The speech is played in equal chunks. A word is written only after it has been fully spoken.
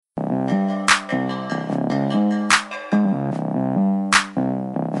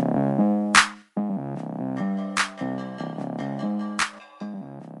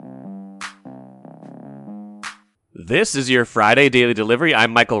This is your Friday Daily Delivery.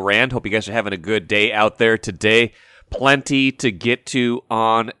 I'm Michael Rand. Hope you guys are having a good day out there today. Plenty to get to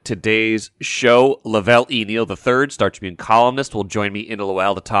on today's show. Lavelle E. Neal III, Star Tribune columnist, will join me in a little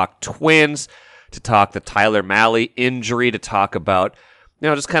while to talk Twins, to talk the Tyler Mahle injury, to talk about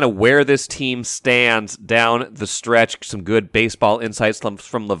just kind of where this team stands down the stretch. Some good baseball insights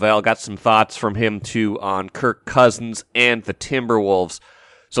from Lavelle. Got some thoughts from him, too, on Kirk Cousins and the Timberwolves.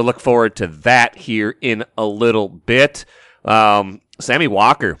 So look forward to that here in a little bit. Sammy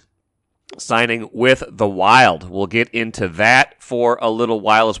Walker signing with the Wild. We'll get into that for a little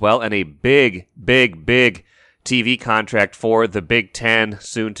while as well. And a big TV contract for the Big Ten,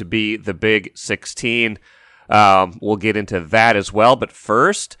 soon to be the Big 16. We'll get into that as well. But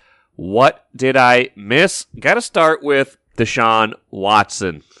first, what did I miss? Got to start with Deshaun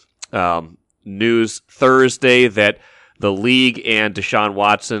Watson. News Thursday that the league and Deshaun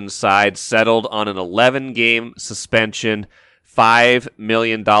Watson's side settled on an 11-game suspension, $5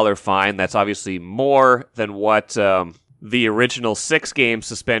 million fine. That's obviously more than what the original 6-game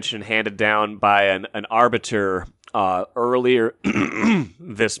suspension handed down by an arbiter earlier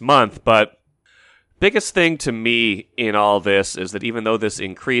this month. But biggest thing to me in all this is that even though this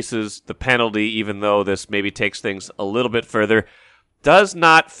increases the penalty, even though this maybe takes things a little bit further, does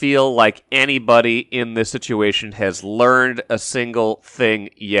not feel like anybody in this situation has learned a single thing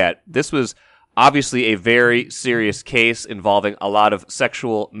yet. This was obviously a very serious case involving a lot of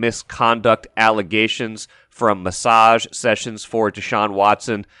sexual misconduct allegations from massage sessions for Deshaun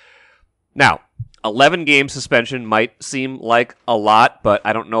Watson. Now, 11-game suspension might seem like a lot, but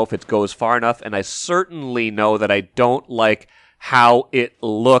I don't know if it goes far enough, and I certainly know that I don't like how it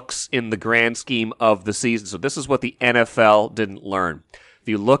looks in the grand scheme of the season. So this is what the NFL didn't learn. If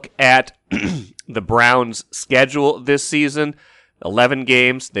you look at the Browns' schedule this season, 11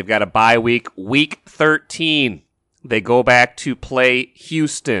 games, they've got a bye week. Week 13, they go back to play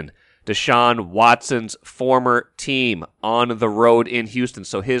Houston, Deshaun Watson's former team, on the road in Houston.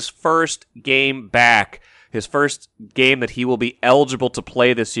 So his first game back, his first game that he will be eligible to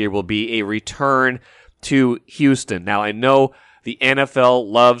play this year will be a return to Houston. Now, I know the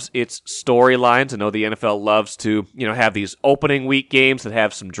NFL loves its storylines. I know the NFL loves to, have these opening week games that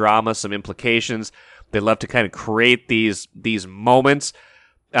have some drama, some implications. They love to kind of create these moments.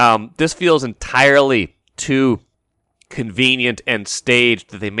 This feels entirely too convenient and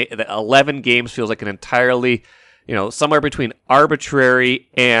staged. That 11 games feels like an entirely, somewhere between arbitrary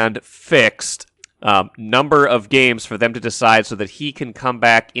and fixed number of games for them to decide so that he can come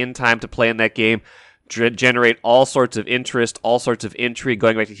back in time to play in that game, generate all sorts of interest, all sorts of intrigue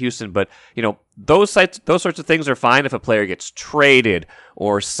going back to Houston. But, those sorts of things are fine if a player gets traded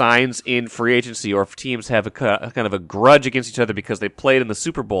or signs in free agency, or if teams have a kind of a grudge against each other because they played in the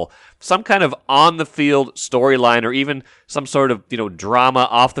Super Bowl. Some kind of on-the-field storyline, or even some sort of, drama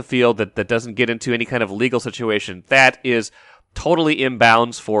off the field that doesn't get into any kind of legal situation, that is totally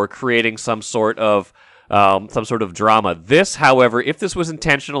inbounds for creating some sort of drama. This, however, if this was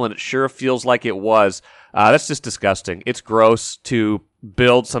intentional, and it sure feels like it was, that's just disgusting. It's gross to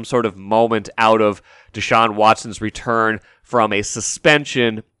build some sort of moment out of Deshaun Watson's return from a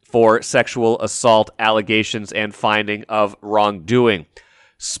suspension for sexual assault allegations and finding of wrongdoing.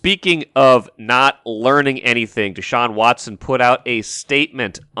 Speaking of not learning anything, Deshaun Watson put out a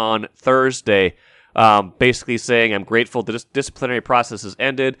statement on Thursday basically saying, "I'm grateful that this disciplinary process has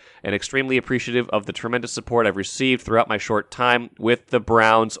ended and extremely appreciative of the tremendous support I've received throughout my short time with the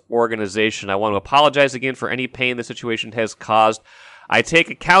Browns organization. I want to apologize again for any pain the situation has caused. I take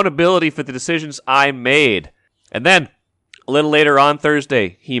accountability for the decisions I made." And then, a little later on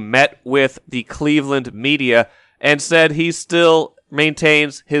Thursday, he met with the Cleveland media and said he still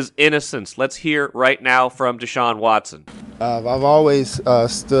maintains his innocence. Let's hear right now from Deshaun Watson. I've always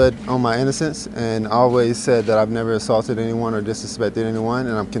stood on my innocence and always said that I've never assaulted anyone or disrespected anyone,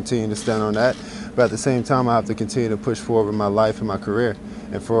 and I'm continuing to stand on that. But at the same time, I have to continue to push forward with my life and my career.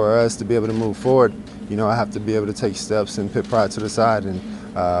 And for us to be able to move forward, I have to be able to take steps and put pride to the side. And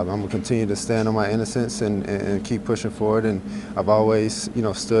I'm going to continue to stand on my innocence and keep pushing forward. And I've always,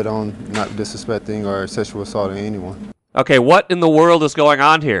 stood on not disrespecting or sexual assaulting anyone. Okay, what in the world is going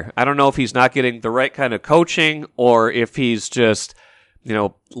on here? I don't know if he's not getting the right kind of coaching or if he's just,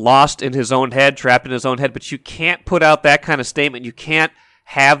 lost in his own head, trapped in his own head. But you can't put out that kind of statement. You can't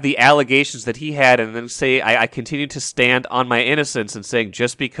have the allegations that he had and then say, I continue to stand on my innocence, and saying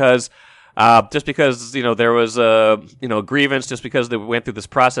just because there was a grievance, just because they went through this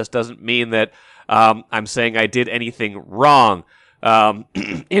process doesn't mean that I'm saying I did anything wrong.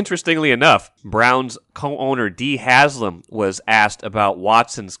 Interestingly enough, Browns co-owner Dee Haslam was asked about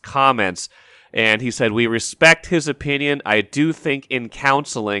Watson's comments, And he said, "We respect his opinion. I do think in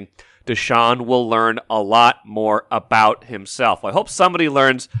counseling, Deshaun will learn a lot more about himself." Well, I hope somebody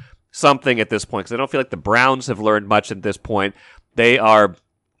learns something at this point, because I don't feel like the Browns have learned much at this point. They are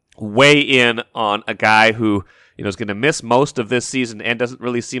way in on a guy who is going to miss most of this season and doesn't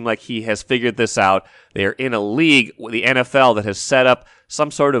really seem like he has figured this out. They are in a league with the NFL that has set up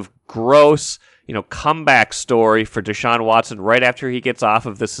some sort of gross comeback story for Deshaun Watson right after he gets off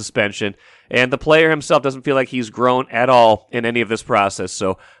of the suspension. And the player himself doesn't feel like he's grown at all in any of this process.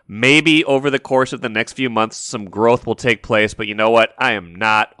 So maybe over the course of the next few months, some growth will take place. But you know what? I am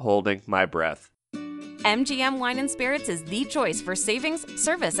not holding my breath. MGM Wine and Spirits is the choice for savings,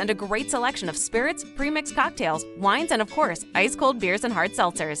 service, and a great selection of spirits, pre-mixed cocktails, wines, and of course, ice-cold beers and hard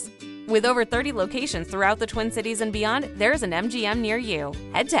seltzers. With over 30 locations throughout the Twin Cities and beyond, there's an MGM near you.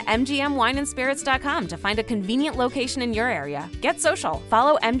 Head to MGMWineandSpirits.com to find a convenient location in your area. Get social.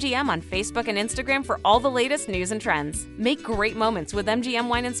 Follow MGM on Facebook and Instagram for all the latest news and trends. Make great moments with MGM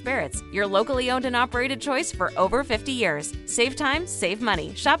Wine and Spirits, your locally owned and operated choice for over 50 years. Save time, save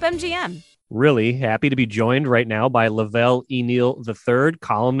money. Shop MGM. Really happy to be joined right now by Lavelle E. Neal III,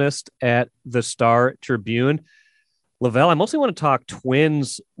 columnist at the Star Tribune. Lavelle, I mostly want to talk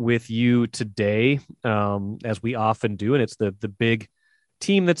Twins with you today, as we often do, and it's the big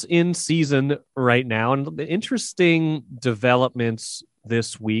team that's in season right now. And interesting developments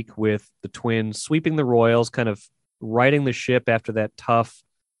this week with the Twins sweeping the Royals, kind of righting the ship after that tough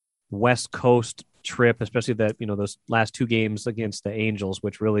West Coast trip, especially that those last two games against the Angels,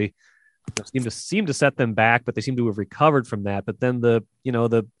 which really seem to set them back, but they seem to have recovered from that. But then the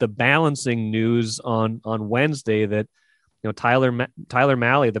balancing news on Wednesday that Tyler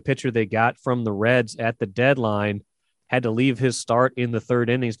Mahle, the pitcher they got from the Reds at the deadline, had to leave his start in the third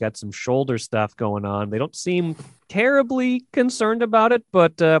inning. He's got some shoulder stuff going on. They don't seem terribly concerned about it,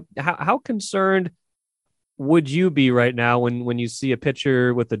 but how concerned would you be right now when you see a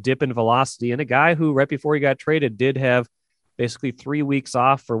pitcher with a dip in velocity and a guy who right before he got traded did have basically 3 weeks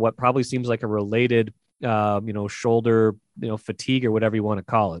off for what probably seems like a related, shoulder, fatigue or whatever you want to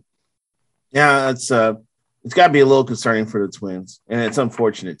call it? Yeah, it's got to be a little concerning for the Twins, and it's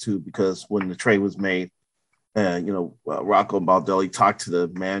unfortunate too because when the trade was made, Rocco Baldelli talked to the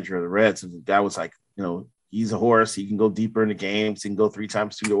manager of the Reds, and the guy was like, he's a horse. He can go deeper in the games. He can go 3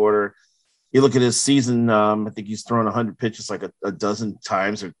 times through the order. You look at his season. I think he's thrown 100 pitches like a dozen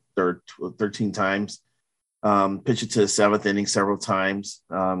times or 13 times. Pitch it to the 7th inning several times.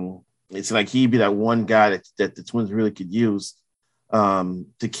 It's like he'd be that one guy that the Twins really could use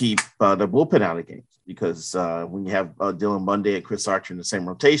to keep the bullpen out of games. Because when you have Dylan Bundy and Chris Archer in the same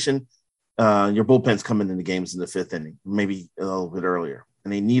rotation, your bullpen's coming into games in the 5th inning, maybe a little bit earlier.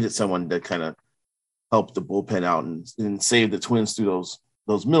 And they needed someone to kind of help the bullpen out and save the Twins through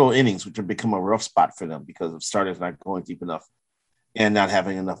those middle innings, which have become a rough spot for them because of starters not going deep enough and not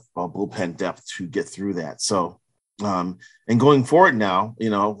having enough bullpen depth to get through that. So, and going forward now,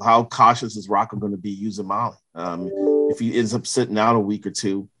 how cautious is Rocco going to be using Mahle? If he ends up sitting out a week or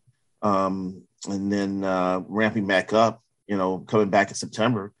two and then ramping back up, coming back in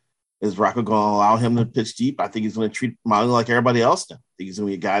September, is Rocco going to allow him to pitch deep? I think he's going to treat Mahle like everybody else now. I think he's going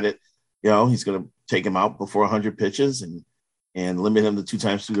to be a guy that, he's going to take him out before 100 pitches and limit him to 2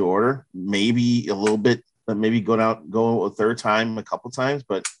 times through the order, maybe a little bit. Maybe go a third time, a couple times,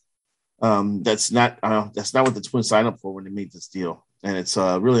 but that's not what the Twins signed up for when they made this deal, and it's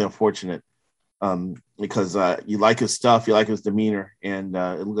really unfortunate because you like his stuff, you like his demeanor, and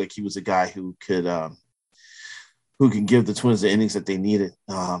it looked like he was a guy who can give the Twins the innings that they needed.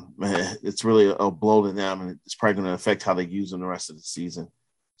 It's really a blow to them, and it's probably going to affect how they use him the rest of the season.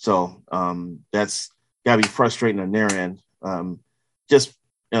 So that's got to be frustrating on their end.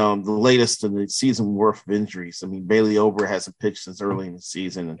 The latest in the season worth of injuries. I mean, Bailey Ober hasn't pitched since early in the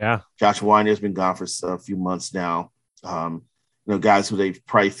season. And Josh Weinder's been gone for a few months now. Guys who they've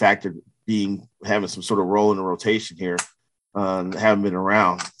probably factored having some sort of role in the rotation here haven't been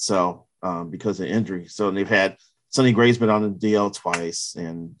around. So because of injury. So they've had Sonny Gray's been on the DL twice.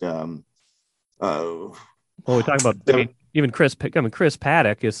 And we talk about, even Chris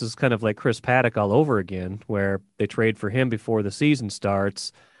Paddock. This is kind of like Chris Paddock all over again, where they trade for him before the season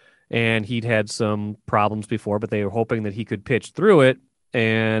starts, and he'd had some problems before, but they were hoping that he could pitch through it,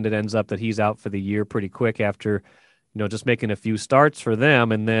 and it ends up that he's out for the year pretty quick after, just making a few starts for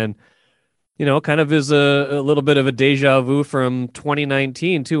them, and then, kind of is a little bit of a deja vu from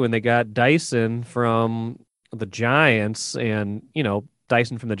 2019 too, when they got Dyson from the Giants, and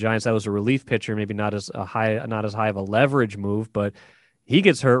Dyson from the Giants, that was a relief pitcher, maybe not as high of a leverage move, but he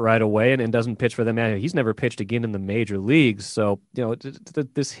gets hurt right away and doesn't pitch for them. He's never pitched again in the major leagues. So,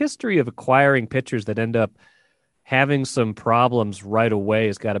 this history of acquiring pitchers that end up having some problems right away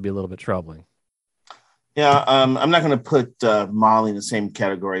has got to be a little bit troubling. Yeah, I'm not going to put Mahle in the same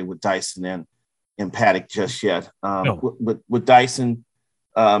category with Dyson and Paddock just yet. No. With Dyson,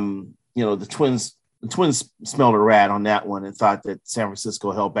 the Twins smelled a rat on that one and thought that San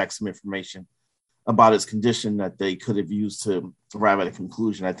Francisco held back some information about his condition that they could have used to arrive at a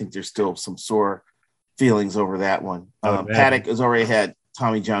conclusion. I think there's still some sore feelings over that one. Paddock has already had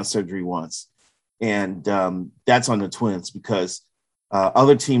Tommy John surgery once, and that's on the Twins because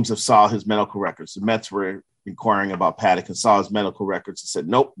other teams have saw his medical records. The Mets were inquiring about Paddock and saw his medical records and said,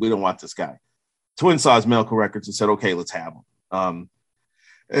 nope, we don't want this guy. Twins saw his medical records and said, okay, let's have him.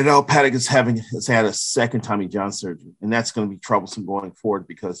 And now Paddock has had a second Tommy John surgery, and that's going to be troublesome going forward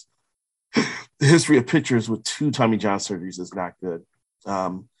because the history of pitchers with 2 Tommy John surgeries is not good.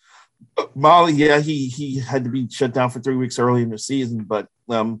 Mahle, yeah, he had to be shut down for 3 weeks early in the season, but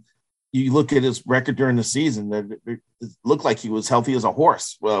you look at his record during the season, that it looked like he was healthy as a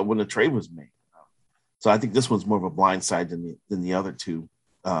horse when the trade was made. So I think this one's more of a blindside than the other 2.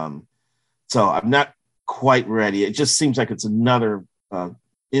 So I'm not quite ready. It just seems like it's another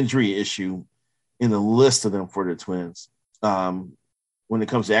injury issue in the list of them for the Twins when it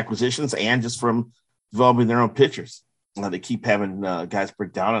comes to acquisitions and just from developing their own pitchers. They keep having guys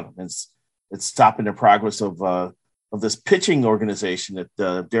break down on them. It's stopping the progress of this pitching organization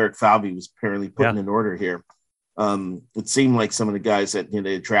that Derek Falvey was apparently putting in order here. It seemed like some of the guys that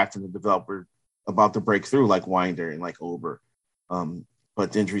they drafted and developed were about to break through, like Winder and like Ober.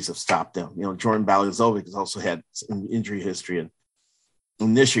 But the injuries have stopped them. Jordan Balazovic has also had some injury history,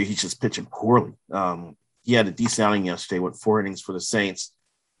 and this year he's just pitching poorly. He had a decent outing yesterday with 4 innings for the Saints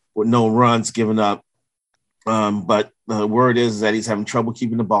with no runs given up. But the word is that he's having trouble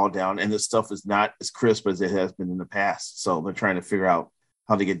keeping the ball down, and this stuff is not as crisp as it has been in the past. So they're trying to figure out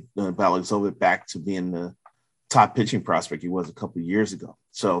how to get Balazovic back to being the top pitching prospect he was a couple of years ago.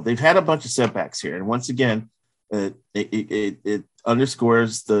 So they've had a bunch of setbacks here. And once again, it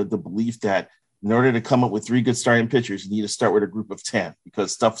underscores the belief that in order to come up with 3 good starting pitchers, you need to start with a group of 10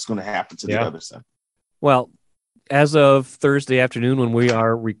 because stuff's going to happen to the other side. Well, as of Thursday afternoon when we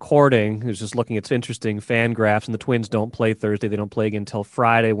are recording, I was just looking at some interesting fan graphs, and the Twins don't play Thursday. They don't play again until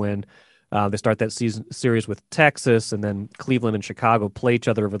Friday when they start that series with Texas, and then Cleveland and Chicago play each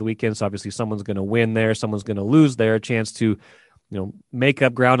other over the weekend. So obviously someone's going to win there, someone's going to lose there, a chance to make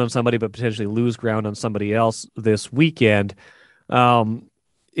up ground on somebody, but potentially lose ground on somebody else this weekend.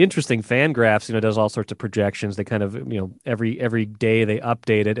 Interesting fan graphs, does all sorts of projections. They kind of, every day they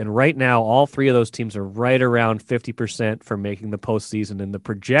update it. And right now, all 3 of those teams are right around 50% for making the postseason. And the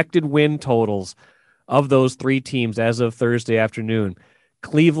projected win totals of those 3 teams as of Thursday afternoon,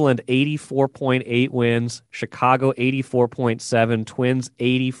 Cleveland 84.8 wins, Chicago 84.7, Twins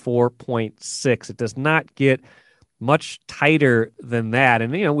 84.6. It does not get much tighter than that.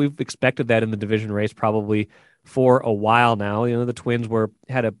 And, we've expected that in the division race probably for a while now. The Twins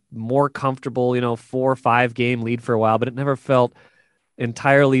had a more comfortable, 4 or 5 game lead for a while, but it never felt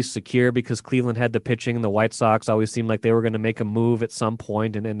entirely secure because Cleveland had the pitching and the White Sox always seemed like they were going to make a move at some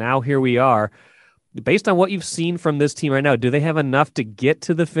point. And now here we are. Based on what you've seen from this team right now, do they have enough to get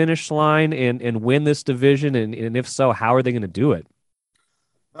to the finish line and win this division? And if so, how are they going to do it?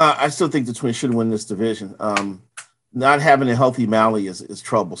 I still think the Twins should win this division. Not having a healthy Mahle is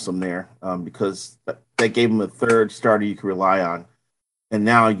troublesome there because that gave him a third starter you can rely on, and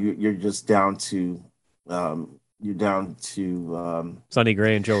now you're just down to Sonny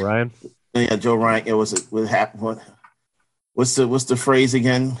Gray and Joe Ryan. Yeah, Joe Ryan. It was what's the phrase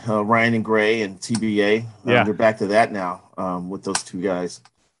again? Ryan and Gray and TBA. They're back to that now with those 2 guys.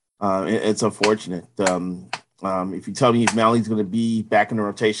 It's unfortunate. If you tell me Mahle's going to be back in the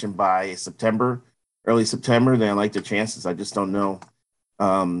rotation by early September, then I like their chances. I just don't know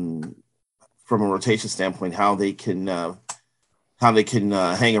from a rotation standpoint how they can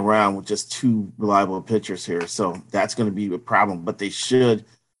hang around with just 2 reliable pitchers here. So that's going to be a problem. But they should.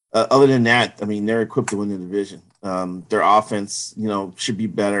 Other than that, I mean, they're equipped to win the division. Their offense, should be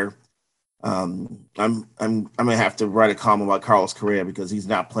better. I'm gonna have to write a column about Carlos Correa because he's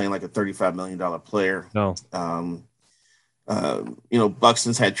not playing like a $35 million player. No.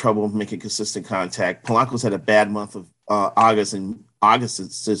 Buxton's had trouble making consistent contact. Polanco's had a bad month of August, and August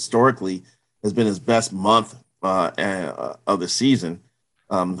historically has been his best month of the season.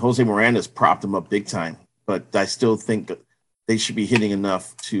 Jose Miranda's propped him up big time, but I still think they should be hitting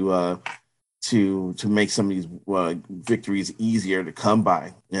enough to make some of these victories easier to come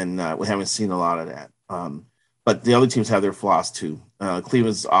by, and we haven't seen a lot of that. but the other teams have their flaws too.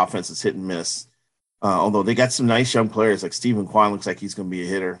 Cleveland's offense is hit and miss. Although they got some nice young players like Stephen Kwan looks like he's going to be a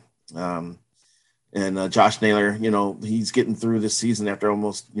hitter. And Josh Naylor, he's getting through this season after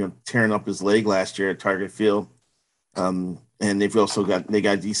almost, tearing up his leg last year at Target Field. And they've also got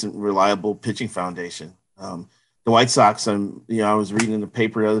a decent, reliable pitching foundation. The White Sox, I was reading in the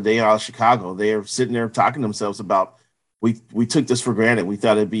paper the other day out of Chicago. They are sitting there talking to themselves about, we took this for granted. We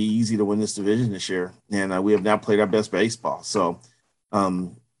thought it'd be easy to win this division this year, and we have now played our best baseball. So,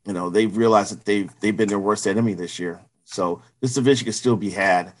 they've realized that they've been their worst enemy this year. So this division can still be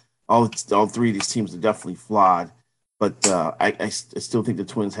had. All three of these teams are definitely flawed, but I still think the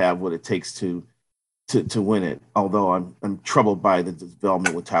Twins have what it takes to win it. Although I'm troubled by the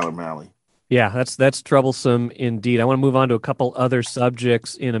development with Tyler Mahle. Yeah, that's troublesome indeed. I want to move on to a couple other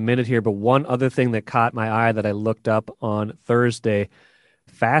subjects in a minute here, but one other thing that caught my eye that I looked up on Thursday,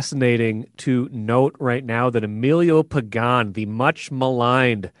 fascinating to note right now that Emilio Pagan, the much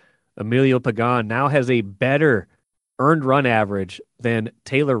maligned Emilio Pagan, now has a better earned run average than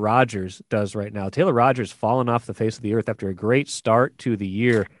Taylor Rogers does right now. Taylor Rogers fallen off the face of the earth after a great start to the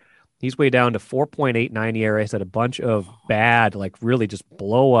year. He's way down to 4.89 ERA. He's had a bunch of bad, really just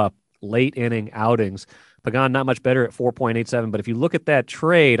blow up late inning outings. Pagan not much better at 4.87, but if you look at that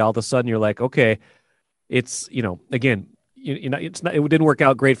trade, all of a sudden you're like, okay, it's, again, it's not, it didn't work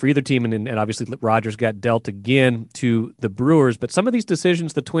out great for either team, and obviously Rogers got dealt again to the Brewers, but some of these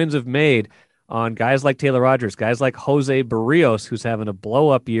decisions the Twins have made on guys like Taylor Rogers, guys like Jose Barrios, who's having a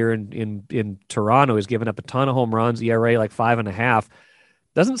blow-up year in Toronto, he's given up a ton of home runs, ERA like 5.5.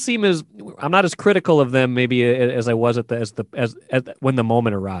 Doesn't seem I'm not as critical of them maybe as I was as when the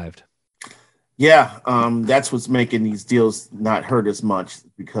moment arrived. Yeah, that's what's making these deals not hurt as much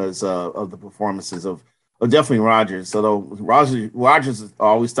because of the performances of definitely Rogers. Although Rogers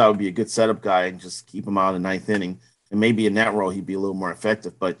always thought would be a good setup guy and just keep him out in the ninth inning, and maybe in that role he'd be a little more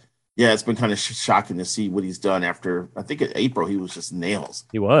effective. But yeah, it's been kind of shocking to see what he's done after. I think in April he was just nails.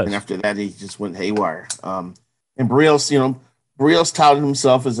 He was, and after that he just went haywire. And Barrios touted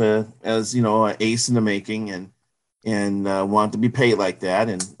himself as an ace in the making, and wanted to be paid like that.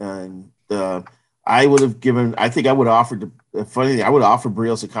 And I would have offered I would offer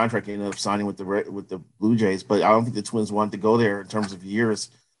Barrios a contract. He ended up signing with the Blue Jays, but I don't think the Twins wanted to go there in terms of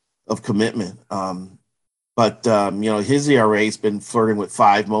years of commitment. But his ERA has been flirting with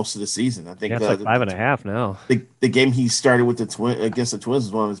 5 most of the season. I think it's like 5.5 now. The game he started with against the Twins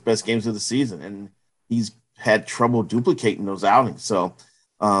was one of his best games of the season, and he's had trouble duplicating those outings. So,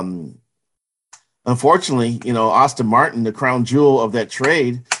 unfortunately, Austin Martin, the crown jewel of that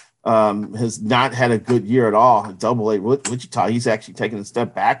trade, has not had a good year at all at Double-A Wichita. He's actually taken a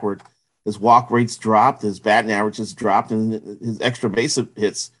step backward. His walk rates dropped, his batting averages dropped, and his extra base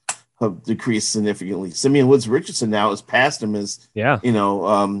hits have decreased significantly. Simeon Woods Richardson now has passed him as a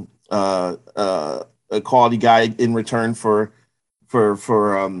quality guy in return for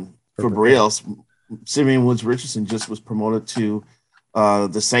Barrios. Simeon Woods Richardson just was promoted to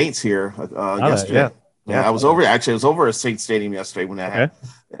the Saints here yesterday. Yeah, I was over at Saints Stadium yesterday when that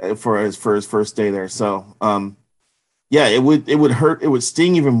happened for his first day there. So it would hurt. It would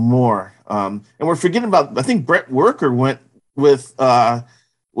sting even more. And we're forgetting about. I think Brett Worker went with the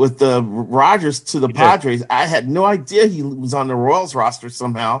Rogers to the Padres. I had no idea he was on the Royals roster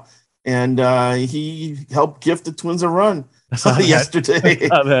somehow, and he helped gift the Twins a run yesterday.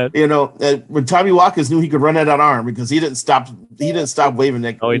 When Tommy Watkins knew he could run that arm because he didn't stop waving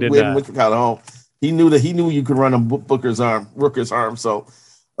that. Oh, he did not. Home. He knew you could run a Rooker's arm. So,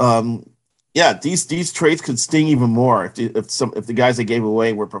 these trades could sting even more if the guys they gave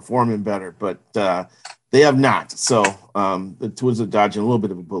away were performing better, but they have not. So the Twins are dodging a little bit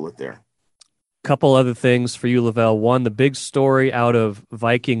of a bullet there. Couple other things for you, Lavelle. One, the big story out of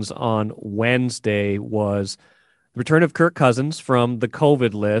Vikings on Wednesday was the return of Kirk Cousins from the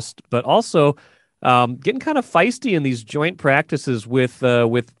COVID list, but also getting kind of feisty in these joint practices with the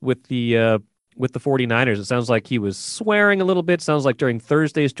 49ers. It sounds like he was swearing a little bit. Sounds like during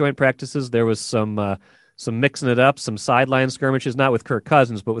Thursday's joint practices there was some mixing it up, some sideline skirmishes, not with Kirk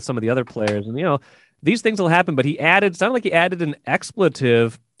Cousins, but with some of the other players. And these things will happen. But he sounded like he added an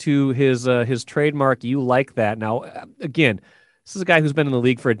expletive to his trademark. You like that? Now, again, this is a guy who's been in the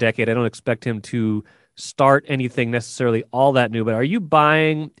league for a decade. I don't expect him to start anything necessarily all that new. But are you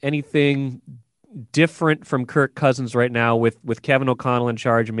buying anything different from Kirk Cousins right now with Kevin O'Connell in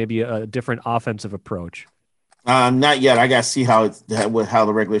charge and maybe a different offensive approach? Not yet. I got to see how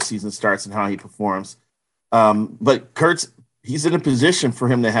the regular season starts and how he performs. But he's in a position for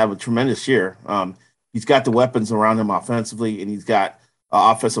him to have a tremendous year. He's got the weapons around him offensively, and he's got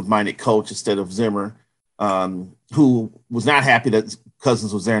an offensive-minded coach instead of Zimmer. who was not happy that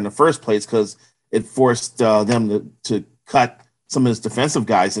Cousins was there in the first place because it forced them to cut some of his defensive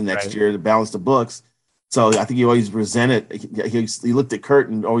guys in next year to balance the books. So I think he always resented. He looked at Kurt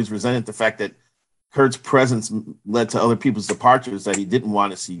and always resented the fact that Kurt's presence led to other people's departures that he didn't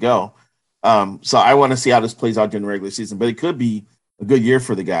want to see go. So I want to see how this plays out during the regular season, but it could be a good year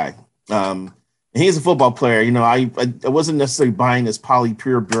for the guy. He's a football player. You know, I wasn't necessarily buying this poly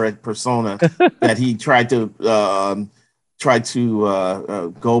purebred persona that he tried to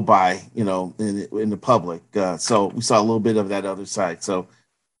go by, you know, in the public. So we saw a little bit of that other side. So,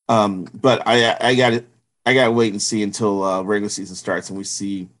 but I got to wait and see until regular season starts and we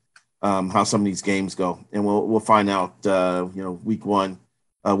see how some of these games go, and we'll find out, week one,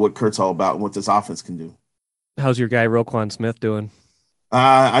 what Kurt's all about and what this offense can do. How's your guy Roquan Smith doing?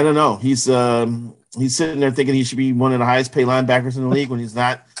 I don't know. He's sitting there thinking he should be one of the highest paid linebackers in the league when he's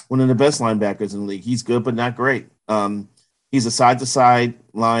not one of the best linebackers in the league. He's good, but not great. He's a side-to-side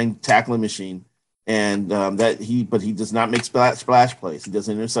line tackling machine, and he does not make splash plays. He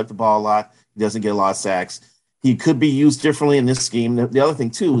doesn't intercept the ball a lot. He doesn't get a lot of sacks. He could be used differently in this scheme. The other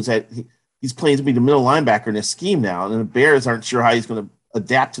thing too is that he's playing to be the middle linebacker in this scheme now, and the Bears aren't sure how he's going to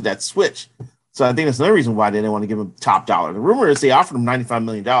adapt to that switch. So I think that's another reason why they didn't want to give him top dollar. The rumor is they offered him $95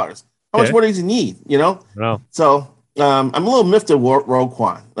 million. How much more does he need? You know? No. So I'm a little miffed at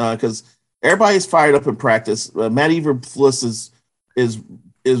Roquan because everybody's fired up in practice. Matt Eberflus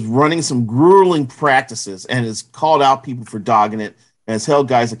is running some grueling practices and has called out people for dogging it and has held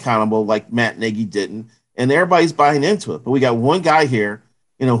guys accountable like Matt Nagy didn't. And everybody's buying into it. But we got one guy here,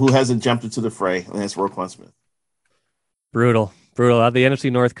 you know, who hasn't jumped into the fray, and that's Roquan Smith. Brutal. The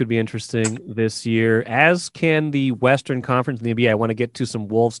NFC North could be interesting this year, as can the Western Conference in the NBA. I want to get to some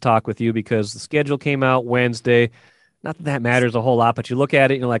Wolves talk with you because the schedule came out Wednesday. Not that matters a whole lot, but you look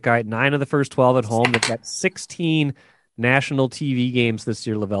at it, you're like, all right, 9 of the first 12 at home. They've got 16 national TV games this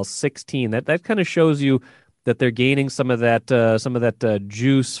year, Lavelle. 16. That kind of shows you that they're gaining some of that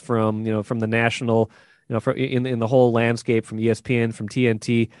juice from the national, in the whole landscape, from ESPN, from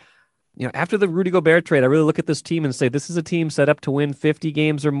TNT. After the Rudy Gobert trade, I really look at this team and say, this is a team set up to win 50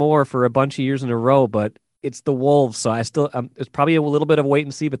 games or more for a bunch of years in a row, but it's the Wolves. So I still, it's probably a little bit of a wait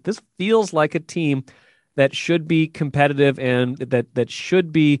and see, but this feels like a team that should be competitive and that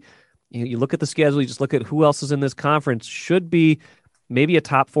should be, you look at the schedule, you just look at who else is in this conference, should be maybe a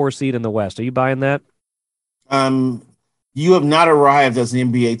top 4 seed in the West. Are you buying that? You have not arrived as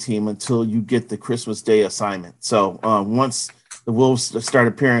an NBA team until you get the Christmas Day assignment. So once the Wolves start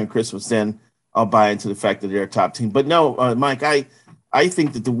appearing on Christmas, then I'll buy into the fact that they're a top team. But no, Mike, I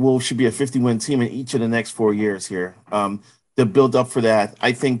think that the Wolves should be a 50-win team in each of the next 4 years here. To build up for that,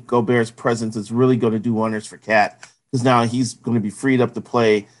 I think Gobert's presence is really going to do wonders for Cat because now he's going to be freed up to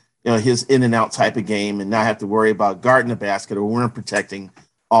play his in-and-out type of game and not have to worry about guarding the basket or rim protecting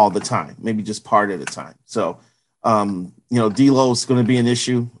all the time, maybe just part of the time. So, D'Lo is going to be an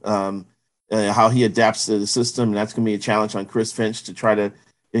issue. How he adapts to the system, and that's going to be a challenge on Chris Finch to try to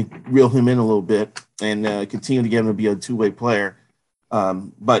reel him in a little bit and continue to get him to be a two-way player.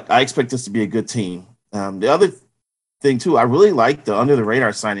 But I expect this to be a good team. The other thing, too, I really like the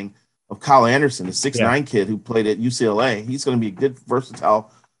under-the-radar signing of Kyle Anderson, the 6'9" kid who played at UCLA. He's going to be a good,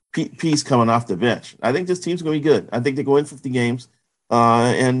 versatile piece coming off the bench. I think this team's going to be good. I think they go in 50 games,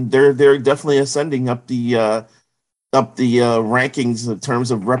 and they're definitely ascending up the rankings in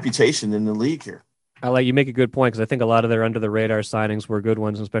terms of reputation in the league here. I like you make a good point because I think a lot of their under the radar signings were good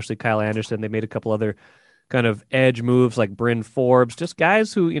ones, especially Kyle Anderson. They made a couple other kind of edge moves like Bryn Forbes, just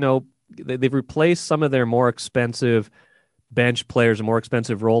guys who, they've replaced some of their more expensive bench players and more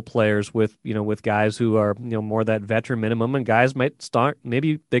expensive role players with guys who are, more that veteran minimum, and guys might start,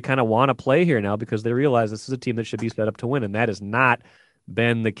 maybe they kind of want to play here now because they realize this is a team that should be set up to win. And that is not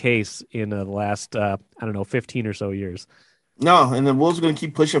been the case in the last 15 or so years. No, and the Wolves are going to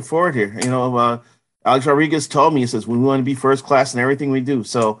keep pushing forward here. Alex Rodriguez told me, he says, we want to be first class in everything we do.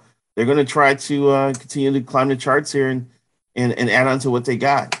 So they're going to try to continue to climb the charts here and add on to what they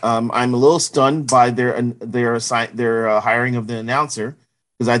got. I'm a little stunned by their hiring of the announcer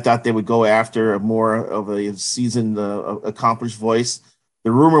because I thought they would go after a more of a seasoned, accomplished voice.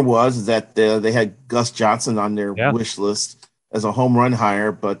 The rumor was that they had Gus Johnson on their wish list as a home run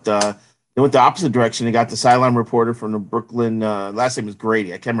hire, but they went the opposite direction. They got the sideline reporter from the Brooklyn. Last name is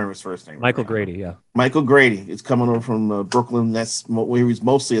Grady. I can't remember his first name. Michael Grady, yeah. Michael Grady is coming over from Brooklyn. That's where he was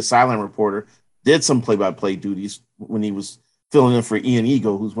mostly a sideline reporter. Did some play-by-play duties when he was filling in for Ian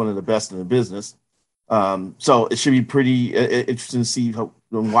Eagle, who's one of the best in the business. So it should be pretty interesting to see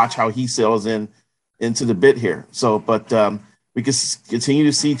watch how he sails into the bit here. So, but we could continue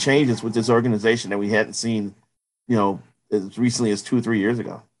to see changes with this organization that we hadn't seen, as recently as 2 or 3 years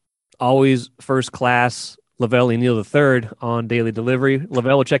ago. Always first class, Lavelle Neal III on Daily Delivery.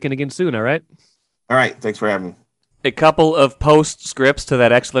 Lavelle will check in again soon, all right? All right. Thanks for having me. A couple of postscripts to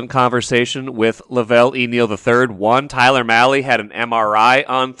that excellent conversation with Lavelle Neal III. One, Tyler Mahle had an MRI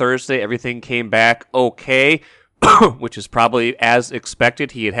on Thursday. Everything came back okay, which is probably as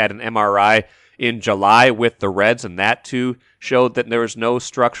expected. He had an MRI in July with the Reds, and that too showed that there was no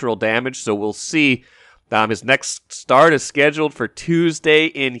structural damage. So we'll see. His next start is scheduled for Tuesday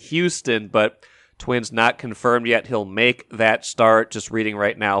in Houston, but Twins not confirmed yet. He'll make that start. Just reading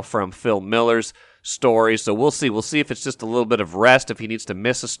right now from Phil Miller's story. So we'll see. We'll see if it's just a little bit of rest, if he needs to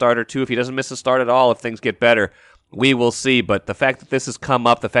miss a start or two, if he doesn't miss a start at all, if things get better. We will see. But the fact that this has come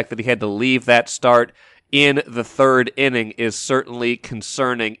up, the fact that he had to leave that start in the third inning is certainly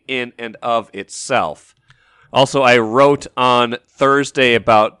concerning in and of itself. Also, I wrote on Thursday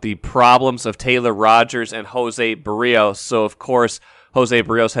about the problems of Taylor Rogers and Jose Barrios. So, of course, Jose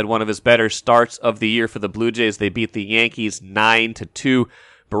Barrios had one of his better starts of the year for the Blue Jays. They beat the Yankees 9-2.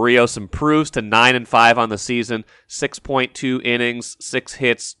 Barrios improves to 9-5 on the season, 6.2 innings, 6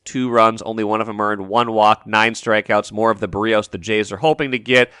 hits, 2 runs, only one of them earned, 1 walk, 9 strikeouts, more of the Barrios the Jays are hoping to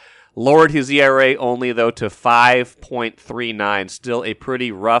get. Lowered his ERA only, though, to 5.39. Still a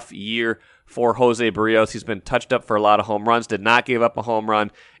pretty rough year for Jose Barrios. He's been touched up for a lot of home runs, did not give up a home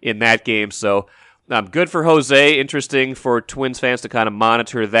run in that game, so good for Jose. Interesting for Twins fans to kind of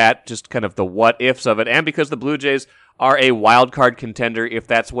monitor that, just kind of the what-ifs of it, and because the Blue Jays are a wild card contender if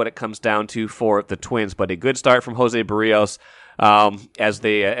that's what it comes down to for the Twins. But a good start from Jose Barrios as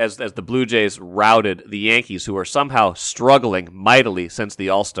the Blue Jays routed the Yankees, who are somehow struggling mightily since the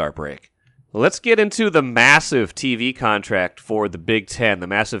All-Star break. Let's get into the massive TV contract for the Big Ten, the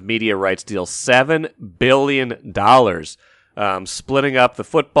massive media rights deal, $7 billion. Splitting up the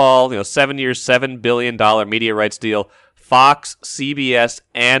football, 7 years, $7 billion media rights deal. Fox, CBS,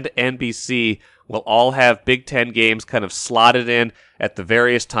 and NBC will all have Big Ten games kind of slotted in at the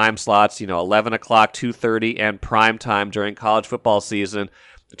various time slots, 11 o'clock, 2:30, and prime time during college football season,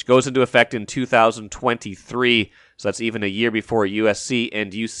 which goes into effect in 2023. So that's even a year before USC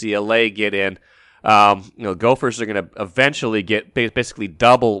and UCLA get in. Gophers are going to eventually get basically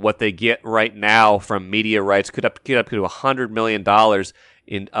double what they get right now from media rights. Could get up to $100 million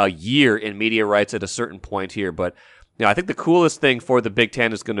in a year in media rights at a certain point here. But I think the coolest thing for the Big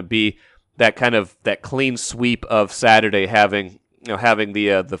Ten is going to be that clean sweep of Saturday, having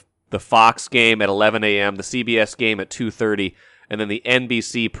the Fox game at 11 a.m., the CBS game at 2:30, and then the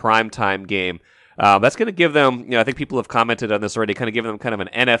NBC primetime game. That's going to give them, I think people have commented on this already, kind of give them kind of an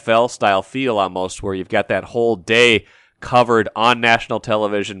NFL-style feel almost, where you've got that whole day covered on national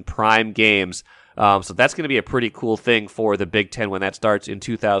television, prime games. So that's going to be a pretty cool thing for the Big Ten when that starts in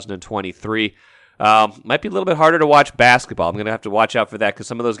 2023. Might be a little bit harder to watch basketball. I'm going to have to watch out for that because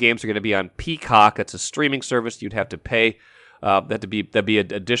some of those games are going to be on Peacock. It's a streaming service you'd have to pay. That'd be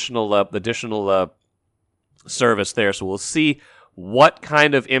an additional service there. So we'll see what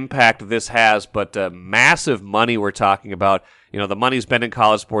kind of impact this has, but massive money we're talking about. The money's been in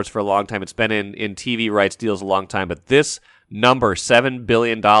college sports for a long time. It's been in TV rights deals a long time, but this number, $7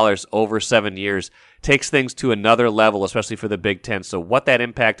 billion over 7 years, takes things to another level, especially for the Big Ten. So what that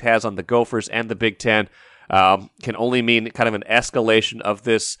impact has on the Gophers and the Big Ten can only mean kind of an escalation of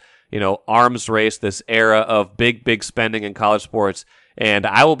this, arms race, this era of big spending in college sports. And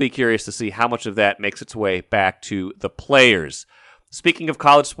I will be curious to see how much of that makes its way back to the players. Speaking of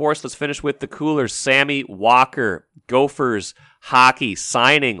college sports, let's finish with the Coolers. Sammy Walker, Gophers hockey,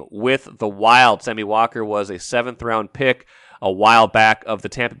 signing with the Wild. Sammy Walker was a 7th-round pick a while back of the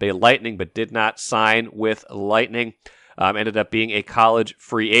Tampa Bay Lightning, but did not sign with Lightning. Ended up being a college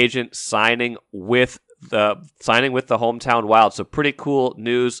free agent, signing with the hometown Wild. So pretty cool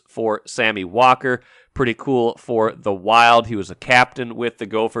news for Sammy Walker. Pretty cool for the Wild. He was a captain with the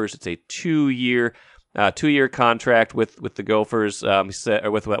Gophers. It's a 2-year contract with the Gophers. He said,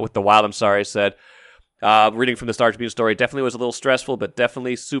 or with the Wild. I'm sorry. Said. Reading from the Star Tribune story, definitely was a little stressful, but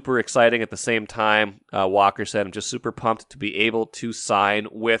definitely super exciting at the same time. Walker said, I'm just super pumped to be able to sign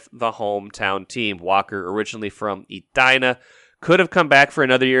with the hometown team. Walker, originally from Edina, could have come back for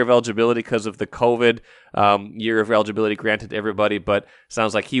another year of eligibility because of the COVID year of eligibility granted to everybody, but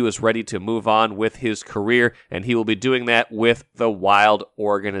sounds like he was ready to move on with his career, and he will be doing that with the Wild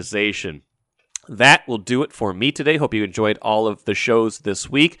organization. That will do it for me today. Hope you enjoyed all of the shows this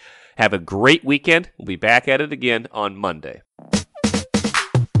week. Have a great weekend. We'll be back at it again on Monday.